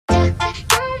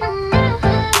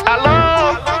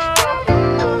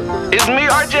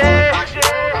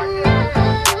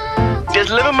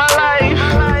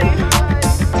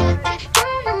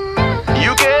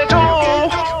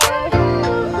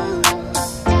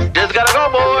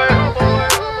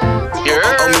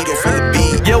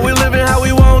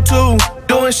to.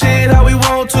 Doing shit how we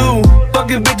want to.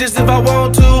 Fucking bitches if I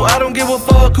want to. I don't give a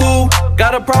fuck who.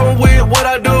 Got a problem with what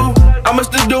I do. I'ma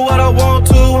still do what I want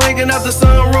to. Hanging out the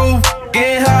sunroof.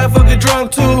 Getting high, fucking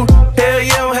drunk too. Hell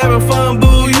yeah, I'm having fun,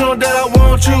 boo. You know that I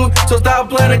want you. So stop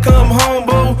playing and come home,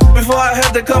 boo. Before I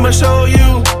have to come and show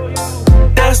you.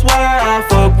 That's why I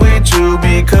fuck with you,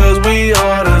 because we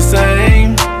are the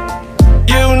same.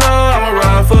 You know I'ma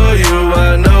ride for you,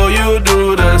 I know you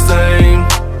do the same.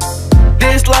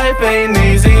 This life ain't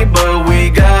easy, but we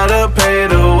gotta pay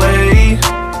the way.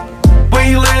 We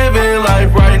living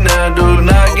life right now, do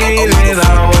not get in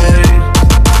our way.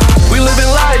 We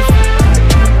living life,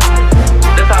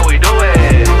 that's how we do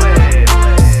it.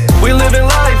 We living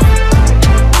life,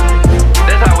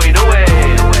 that's how we do it.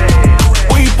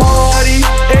 We party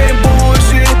and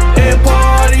bullshit and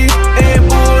party and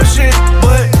bullshit,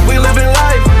 but we living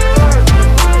life,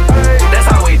 that's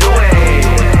how we do it.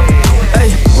 Hey,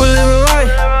 we living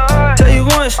life. Tell you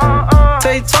once,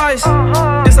 tell you twice.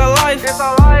 This our life,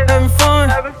 having fun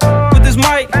with this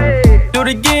mic. Do it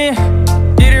again,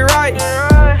 get it right.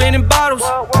 Bending bottles,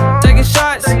 taking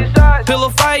shots, pillow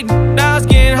fighting, now it's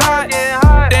getting hot.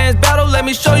 Dance battle, let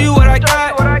me show you what I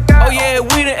got. Oh yeah,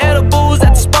 we the edibles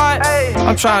at the spot.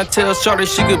 I'm trying to tell Shorty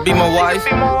she could be my wife.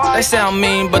 They sound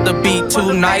mean, but the beat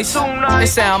too nice. They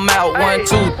sound out 1,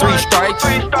 2, 3 strikes.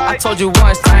 I told you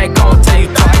once, I ain't gon' tell you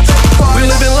twice. We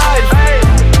living life,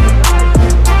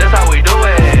 that's how we do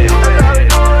it.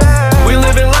 We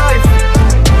living life,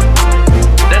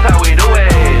 that's how we do it.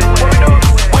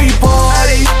 We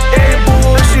party and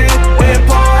bullshit and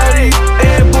party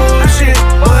and bullshit,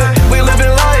 but we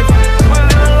living life,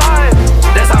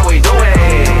 that's how we do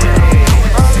it.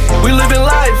 We living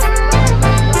life,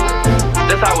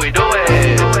 that's how we do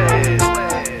it.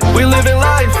 We living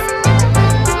life,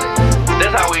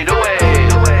 that's how we do it.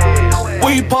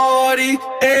 We party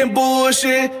and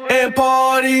bullshit and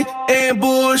party and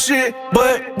bullshit,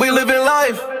 but we living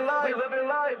life,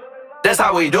 that's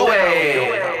how we do it.